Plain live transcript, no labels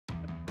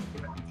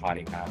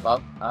party pass.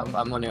 Well,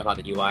 I'm wondering how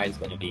the UI is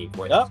going to be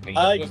for Oh,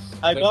 this.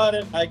 I got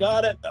it. I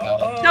got it.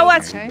 Oh, Show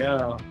us.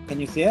 yeah. Can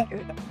you see it?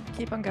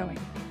 Keep on going.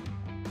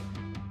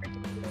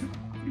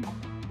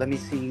 Let me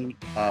see.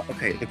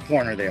 Okay, the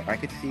corner there. I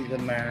could see the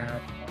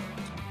map.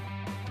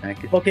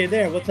 Okay,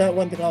 there. What's that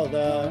one called?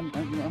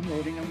 I'm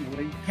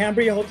loading.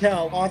 Cambria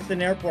Hotel,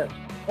 Austin Airport.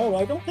 Oh,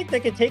 I don't think they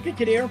can take you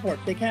to the airport.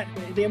 They can't.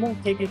 They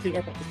won't take you to the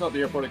airport. It's not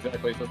the airport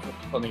exactly. It's just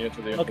coming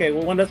into the airport. Okay,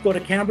 well, let's go to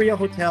Cambria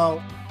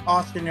Hotel,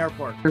 Austin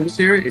Airport. Service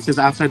area? It says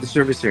outside the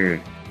service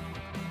area.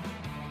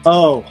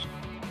 Oh,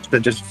 So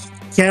just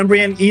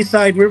Cambrian,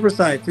 Eastside,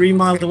 Riverside, 3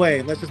 miles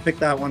away. Let's just pick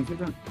that one.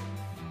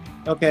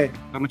 Okay,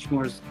 how much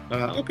more is?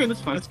 Okay,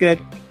 that's fine. that's good.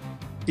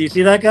 Do you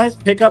see that, guys?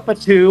 Pick up at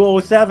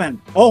 2:07.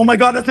 Oh my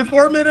God, that's in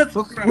 4 minutes.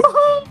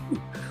 Woohoo!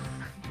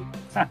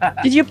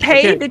 Did you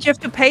pay? Okay. Did you have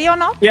to pay or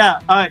not? Yeah,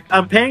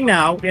 I'm paying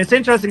now. It's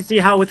interesting to see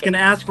how it's going to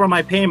ask for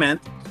my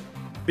payment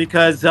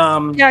because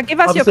Yeah,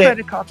 give us your obviously-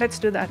 credit card. Let's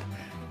do that.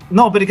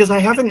 no, but because I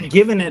haven't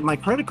given it my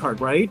credit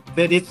card, right?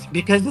 But it's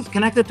because it's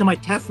connected to my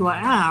Tesla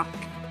app.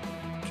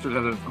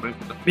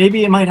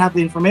 Maybe it might have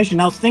the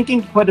information. I was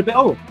thinking quite a bit.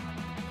 Oh,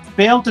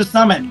 failed to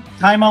summon.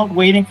 Timeout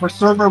waiting for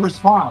server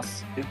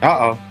response.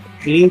 Uh-oh.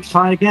 Please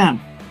try again.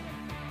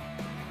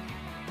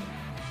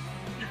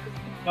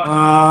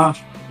 Oh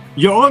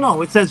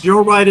no, it says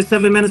your ride is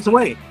 7 minutes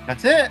away.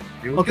 That's it.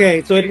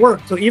 Okay, so it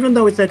worked. So even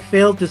though it said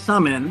failed to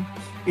summon,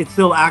 it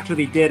still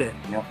actually did it.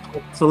 Yep.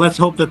 So let's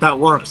hope that that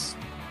works.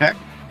 Okay.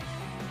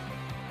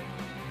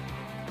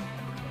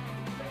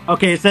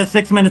 Okay, it says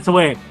 6 minutes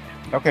away.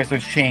 Okay, so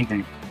it's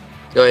changing.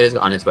 So it is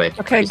on its way.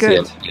 Okay, You see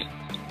good. it?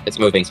 It's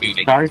moving. It's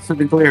moving. Sorry for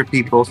the glare,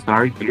 people.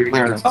 Sorry for the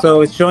glare.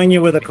 So it's showing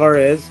you where the car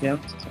is. Yeah.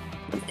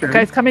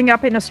 Okay, it's coming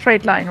up in a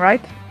straight line,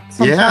 right?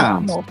 Yeah.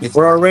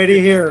 We're already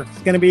here.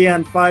 It's going to be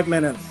in 5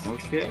 minutes.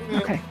 Okay.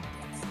 Okay.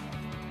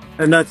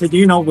 And so do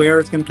you know where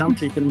it's going to come?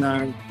 So you can.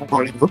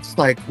 Well, it looks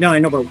like, No, I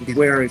know, but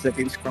where is it?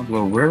 It's from.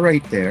 well, we're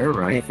right there,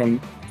 right? From.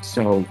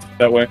 So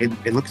That way.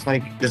 it looks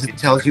like, does it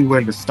tell you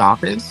where the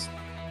stop is?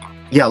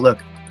 Yeah, look.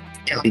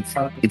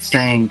 It's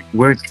saying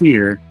we're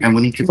here and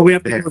we need to So we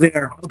have to go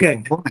there.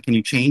 Okay. Can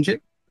you change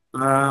it?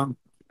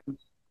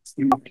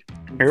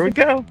 Here we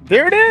go.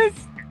 There it is.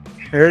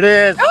 Here it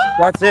is.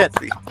 That's it.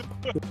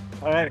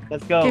 All right,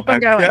 let's go. Keep on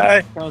going.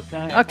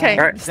 Okay,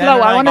 All right. slow.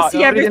 I want to see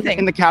In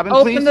everything. the cabin,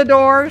 Open please. the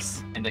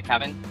doors. In the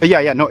cabin.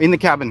 Yeah, no, in the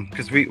cabin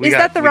because we Is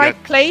that the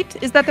right plate?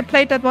 Is that the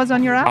plate that was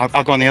on your app?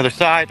 I'll go on the other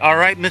side. All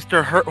right,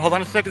 Mr. Hurt. Hold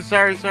on a second.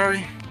 Sorry.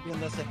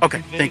 Okay,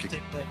 thank you.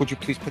 Would you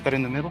please put that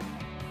in the middle?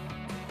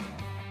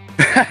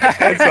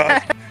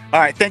 All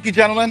right, thank you,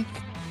 gentlemen.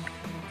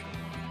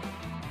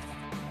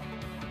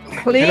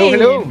 Clean.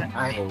 Hello.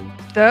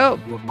 Dope.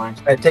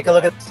 Take a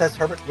look at it. Says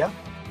Herbert. Yeah.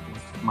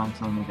 Mine's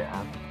telling me to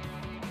add.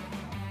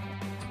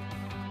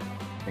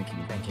 Thank you.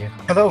 Thank you.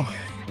 Hello.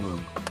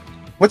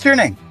 What's your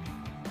name?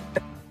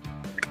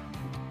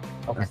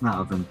 That's not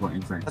of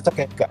importance, right? That's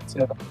okay. Got it.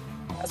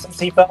 Some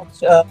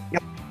seatbelts.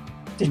 Yep.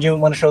 Did you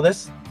want to show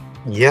this?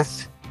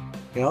 Yes.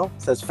 You know,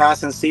 it says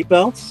fasten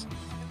seatbelts.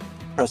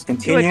 Press Do it,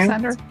 continue.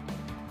 Sander.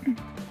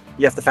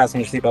 You have to fasten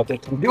your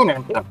seatbelt. I'm doing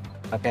it. Yeah.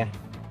 Okay.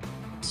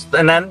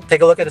 And then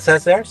take a look at it.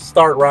 Says there,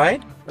 start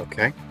ride.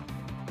 Okay.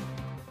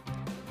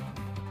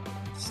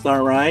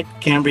 Start ride.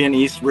 Cambrian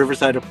East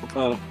Riverside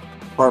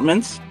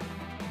Apartments.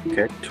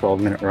 Okay.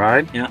 12-minute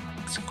ride. Yeah,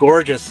 it's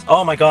gorgeous.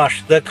 Oh my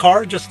gosh, the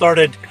car just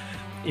started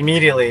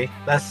immediately.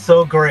 That's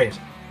so great.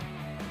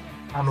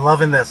 I'm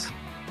loving this.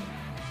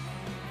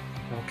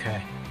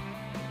 Okay.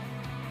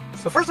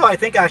 So first of all, I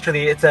think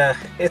actually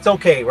it's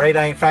okay, right?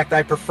 In fact,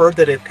 I prefer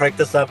that it picked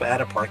us up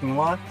at a parking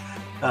lot,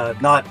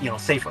 not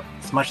safer.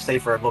 It's much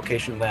safer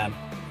location than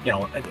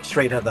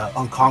straight at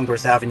on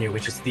Congress Avenue,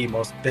 which is the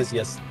most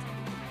busiest.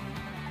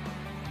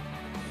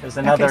 There's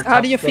another. Okay, so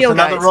how do you feel,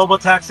 Another guys?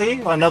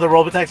 Robotaxi. Another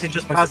Robotaxi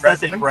just passed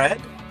us in red.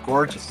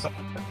 Gorgeous.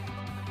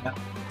 Yeah.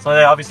 So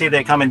obviously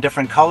they come in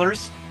different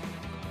colors.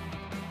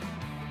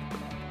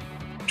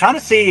 Trying to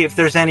see if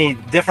there's any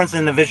difference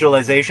in the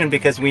visualization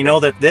because we know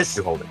that this.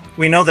 You hold it.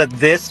 We know that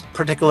this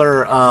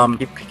particular.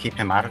 Keep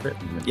him out of it.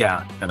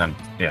 Yeah. And then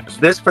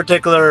This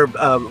particular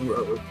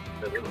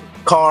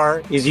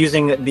car is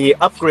using the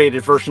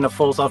upgraded version of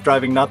full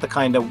self-driving, not the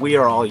kind that we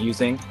are all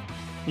using.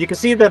 You can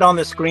see that on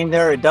the screen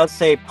there, it does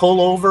say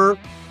pull over,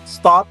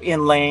 stop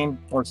in lane,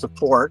 or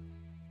support.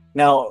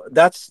 Now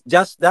that's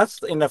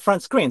in the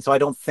front screen, so I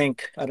don't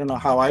know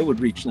how I would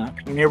reach that.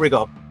 And here we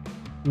go.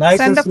 Nice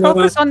Send the and smooth.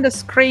 focus on the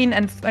screen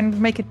and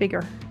make it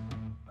bigger.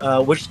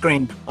 Which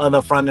screen? On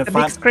the front and The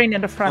front? big screen in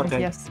the front,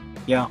 Okay. yes.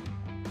 Yeah.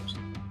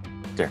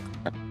 There.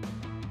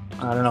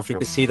 I don't know if you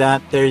can see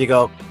that. There you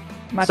go.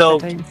 Much So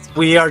better, yes.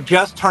 we are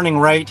just turning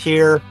right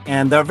here,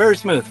 and they're very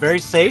smooth, very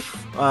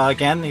safe.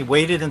 Again, they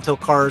waited until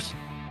cars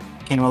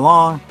came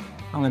along.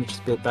 I'm going to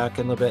just go back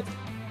a little bit.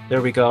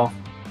 There we go.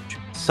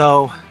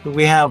 So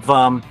we have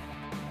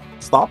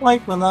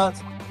stoplight when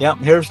that's. Yeah,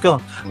 here's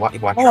going. watch.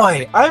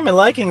 Boy, I'm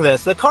liking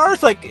this. The car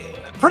is like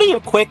pretty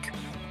quick.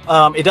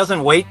 It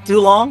doesn't wait too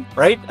long,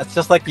 right? It's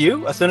just like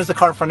you. As soon as the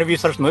car in front of you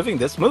starts moving,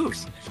 this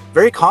moves.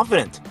 Very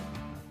confident.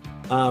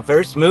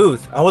 Very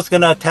smooth. I was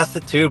gonna test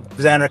it too,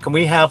 Xander. Can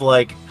we have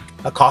like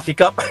a coffee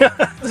cup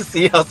to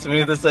see how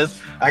smooth this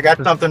is? I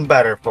got something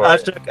better for you.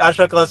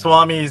 Ashok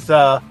Laswami's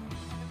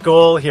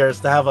goal here is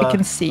to have I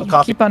can see. a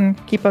coffee.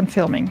 Keep on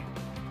filming.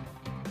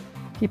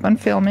 Keep on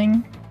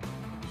filming.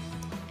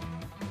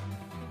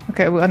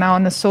 Okay, we're now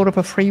on the sort of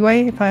a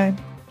freeway, if I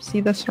see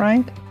this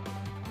right.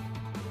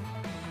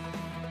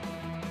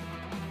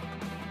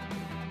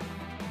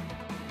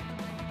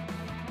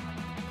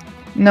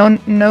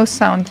 No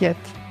sound yet.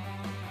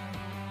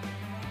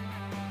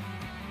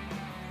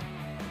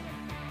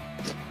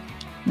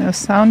 No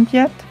sound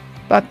yet,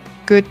 but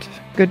good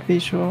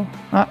visual.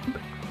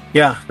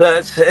 Yeah,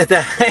 that's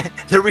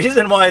the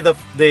reason why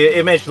the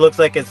image looks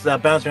like it's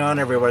bouncing around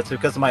everywhere. It's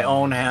because of my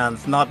own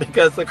hands, not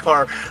because the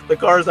car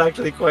is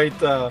actually quite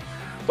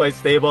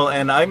stable.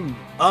 And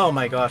oh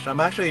my gosh, I'm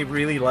actually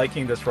really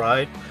liking this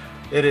ride.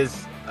 It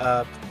is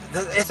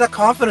it's a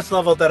confidence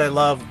level that I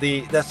love.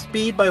 The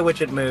speed by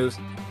which it moves,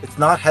 it's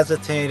not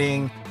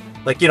hesitating.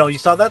 Like, you know, you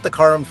saw that the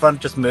car in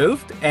front just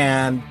moved,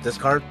 and this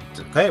car,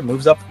 okay,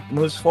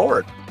 moves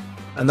forward.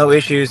 And no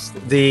issues.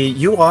 The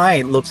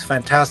UI looks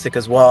fantastic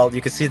as well. You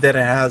can see that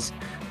it has,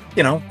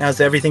 you know, has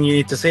everything you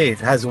need to see. It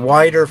has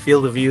wider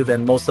field of view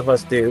than most of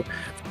us do.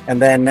 And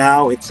then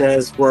now it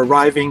says we're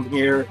arriving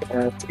here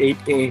at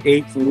 8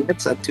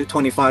 minutes at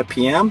 2:25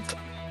 p.m.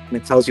 and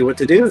it tells you what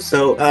to do.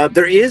 So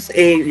there is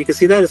you can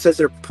see that it says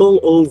there pull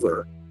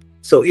over.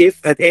 So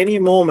if at any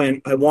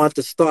moment I want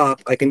to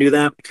stop, I can do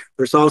that.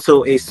 There's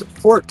also a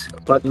support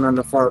button on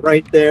the far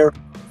right there.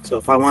 So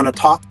if I want to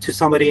talk to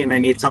somebody and I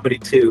need somebody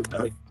to,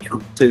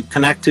 to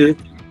connect to,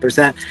 there's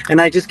that.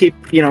 And I just keep,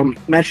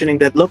 mentioning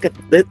that. Look at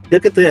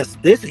this.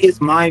 This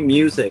is my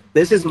music.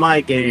 This is my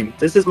game.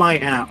 This is my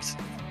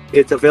apps.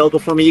 It's available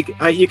for me.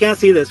 You can't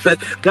see this, but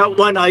that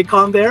one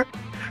icon there,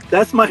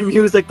 that's my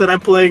music that I'm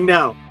playing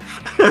now.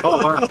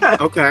 Oh, wow.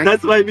 Okay.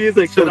 That's my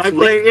music that I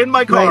play in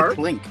my car. It's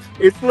linked.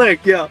 It's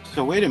linked, yeah.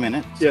 So wait a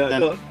minute. Yeah.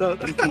 Then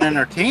we can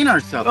entertain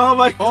ourselves. Oh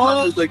my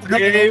God! It's like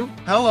game.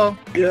 Hello.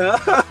 Yeah.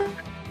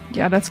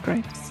 Yeah, that's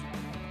great.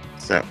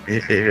 So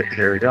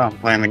here we go. I'm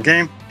playing the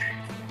game.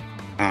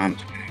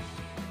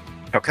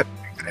 Okay.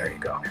 There you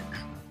go.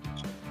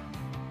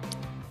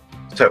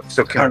 So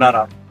Turn that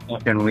off.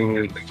 can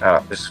we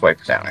just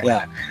swipe down? Right?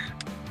 Yeah.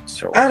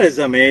 So That is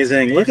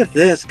amazing. Look at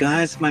this,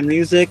 guys. My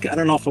music. I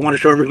don't know if I want to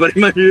show everybody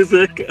my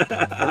music.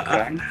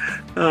 okay.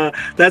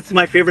 That's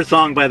my favorite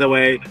song, by the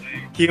way.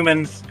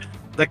 Humans,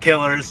 the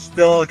Killers.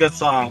 Still a good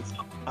song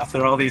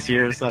after all these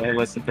years that I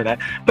listened to that.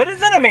 But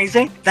isn't that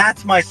amazing?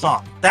 That's my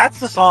song. That's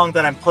the song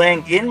that I'm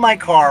playing in my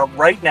car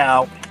right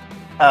now,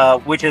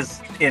 which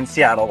is in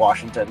Seattle,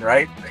 Washington,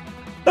 right?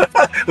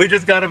 We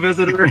just got a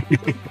visitor.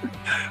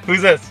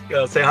 Who's this?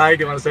 Say hi.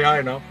 Do you want to say hi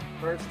or no?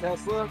 First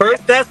Tesla.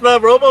 First Tesla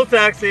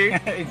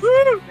Robotaxi.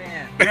 Woo!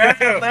 Man.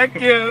 Yeah, thank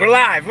you. We're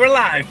live.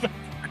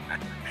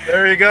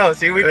 There you go.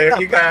 See, we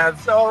got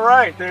fans. All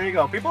right, there you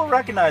go. People are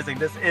recognizing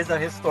this is a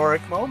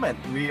historic moment.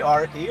 We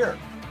are here.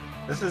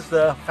 This is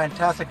the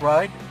fantastic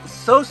ride.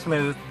 So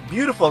smooth,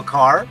 beautiful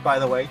car, by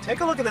the way. Take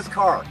a look at this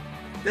car.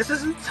 This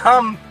isn't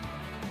some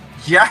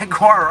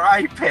Jaguar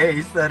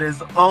I-Pace that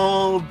is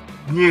old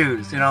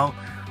news,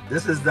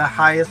 This is the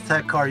highest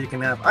tech car you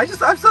can have.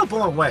 I'm so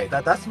blown away.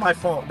 That's my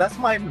phone. That's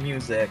my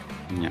music.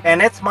 Yeah.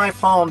 And it's my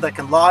phone that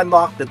can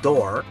unlock the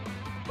door,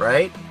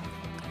 right?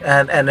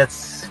 And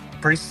it's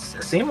pretty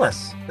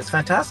seamless. It's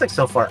fantastic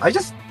so far. I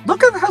just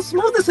look at how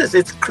smooth this is.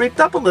 It's creeped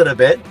up a little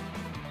bit.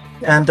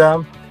 And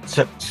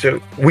So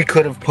we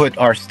could have put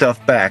our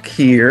stuff back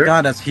here.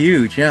 God, that's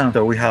huge, yeah.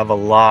 So we have a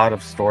lot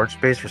of storage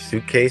space for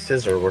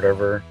suitcases or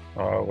whatever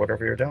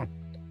you're doing.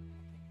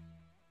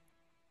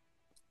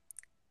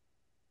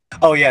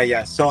 Oh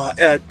yeah. So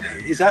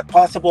is that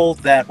possible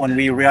that when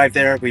we arrive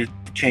there we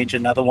change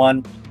another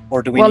one,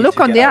 or do we? Well, need look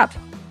to on get the out? app.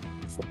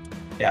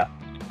 Yeah.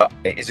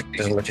 Does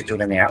it let you do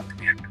it in the app?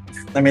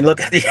 Let me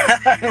look at the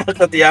look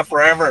at the app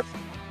forever.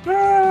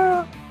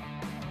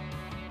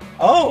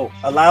 Oh,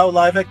 allow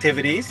live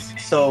activities.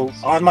 So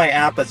on my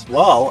app as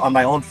well, on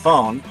my own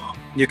phone,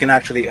 you can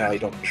actually. You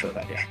don't show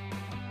that yet.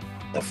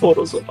 The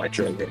photos of my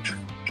journey.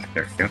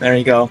 There you go. There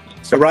you go.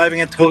 So arriving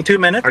in 2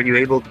 minutes. Are you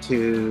able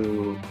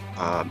to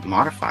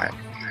modify it?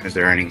 Is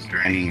there any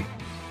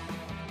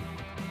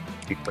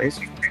place?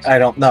 I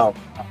don't know.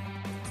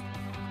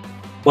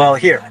 Well,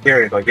 here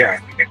you go. Yeah.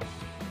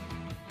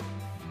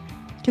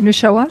 Can you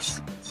show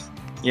us?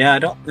 Yeah, I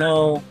don't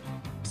know.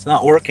 It's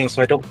not working,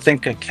 so I don't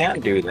think I can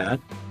do that.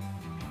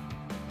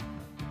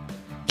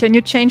 Can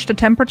you change the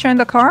temperature in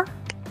the car?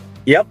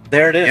 Yep,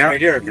 there it is, Yeah.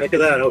 right here. Look at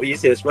that, how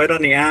easy it is. Right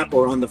on the app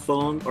or on the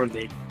phone or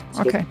the...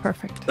 Okay,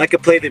 perfect. I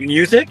could play the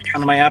music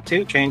on my app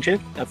too, change it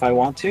if I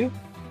want to.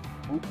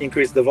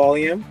 Increase the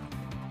volume.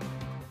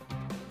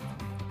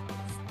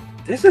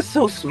 This is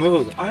so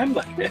smooth. I'm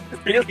like,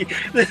 really,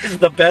 this is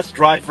the best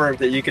driver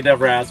that you could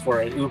ever ask for,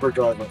 an Uber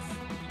driver.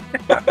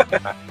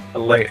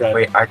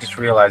 Wait, I just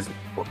realized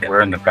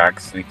we're in the back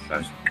seat.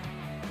 There's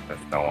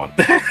no one.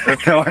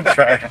 There's no one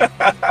driving.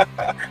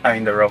 I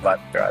mean, the robot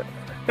driver.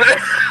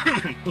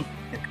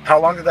 How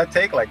long did that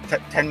take? Like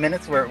 10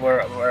 minutes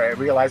where I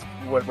realized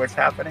what's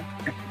happening?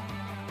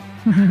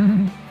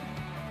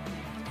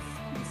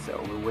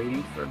 So we're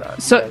waiting for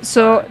that.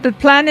 So the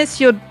plan is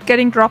you're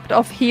getting dropped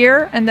off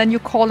here, and then you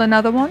call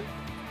another one.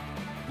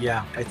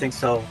 Yeah, I think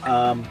so.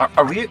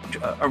 Are we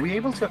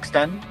able to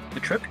extend the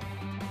trip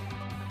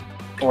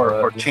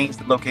or change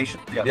the location?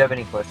 If you have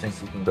any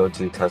questions, you can go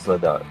to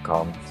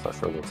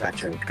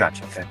tesla.com/robotaxi.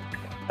 Gotcha. Okay.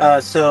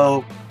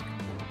 So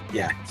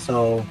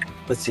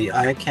let's see.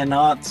 I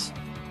cannot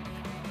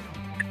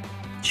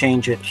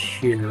change it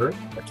here.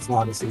 It's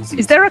not as easy.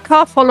 Is there a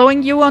car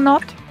following you or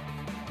not?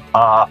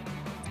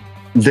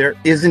 There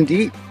is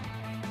indeed.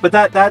 But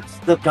that's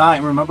the guy.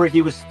 Remember,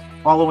 he was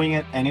following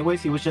it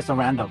anyways. He was just a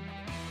random.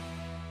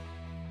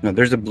 No,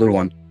 there's a blue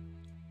one.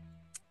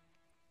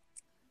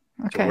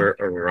 Okay. So we're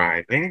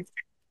arriving.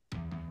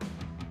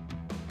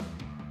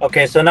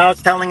 Okay, so now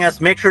it's telling us,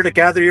 make sure to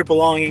gather your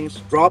belongings.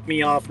 Drop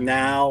me off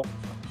now.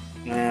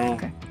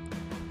 Okay.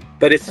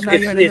 But it's So now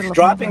you're in the middle of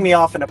dropping nowhere. me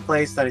off in a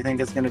place that I think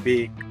is going to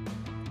be,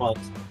 well,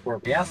 where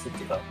we asked it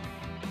to go.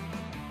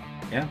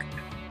 Yeah.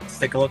 Let's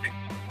take a look.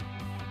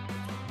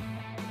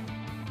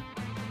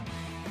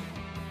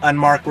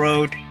 Unmarked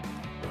road.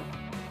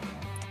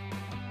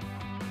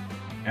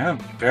 Yeah,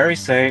 very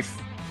safe.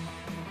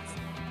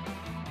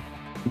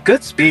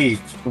 Good speed.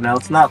 You know,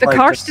 it's not The like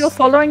car just- still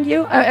following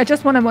you? I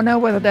just want to know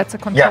whether that's a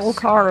control Yes.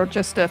 car or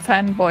just a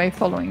fanboy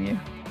following you.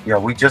 Yeah,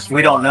 we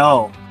don't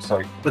know.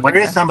 So But there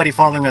is somebody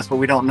following us, but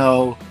we don't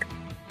know.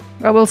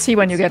 Well, we'll see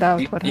when you get out.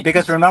 What happens.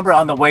 Because remember,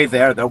 on the way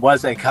there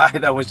was a guy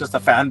that was just a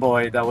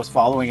fanboy that was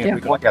following it. Yeah.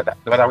 We go, yeah,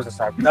 that was a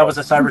Cybertruck. that was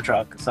a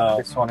Cybertruck. So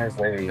This one is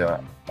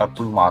a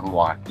blue Model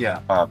Y. yeah.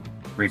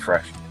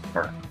 Refresh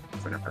or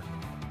whatever.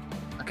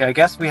 Okay, I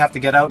guess we have to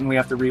get out and we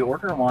have to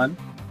reorder one.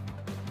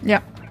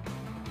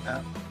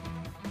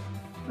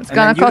 It's And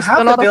gonna then you cost have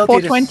a the lot of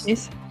ability to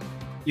 420s.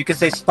 You can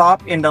say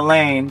stop in the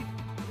lane.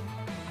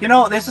 You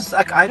know, this is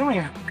like I don't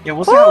even. Yeah,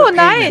 we'll see how Oh, the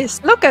pavement-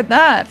 nice! Look at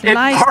that! It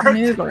Nice parked.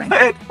 maneuvering.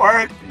 It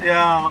parked.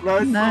 Yeah,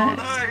 that's Nice.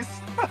 so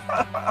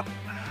nice.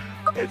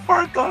 It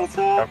parked on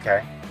top.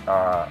 Okay.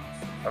 All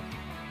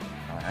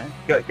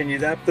right. Can you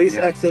do that? Please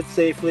Yeah. exit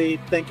safely.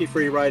 Thank you for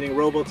your riding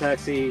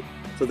Robotaxi.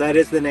 So that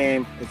is the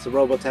name. It's a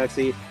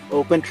Robotaxi.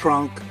 Open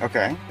trunk.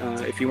 Okay.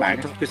 If you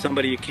want to Nice. talk to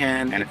somebody, you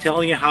can. And And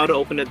telling you how to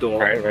open the door.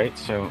 Right.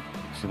 So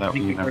that Thank we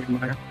you very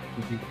much.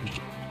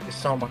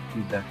 So much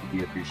feedback to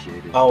be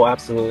appreciated. Oh,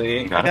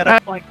 absolutely. Got I it.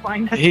 gotta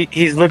find that.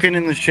 He's looking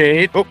in the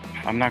shade. Oh,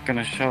 I'm not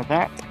gonna show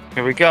that.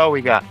 Here we go.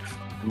 We got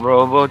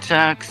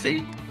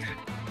Robotaxi.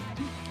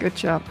 Good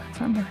job,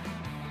 Thunder.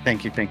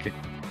 Thank you.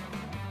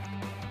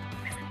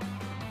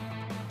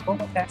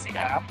 Robotaxi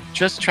app.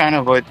 Just trying to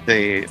avoid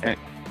the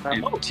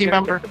team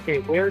member. Okay,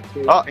 where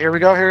to? Oh, here we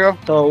go.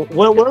 So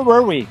where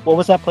were we? What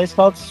was that place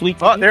called? Sweet.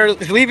 Oh, there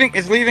it's leaving.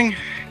 It's leaving.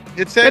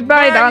 It said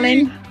Goodbye, bye.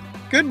 darling.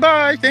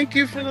 Goodbye. Thank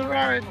you for the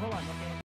ride.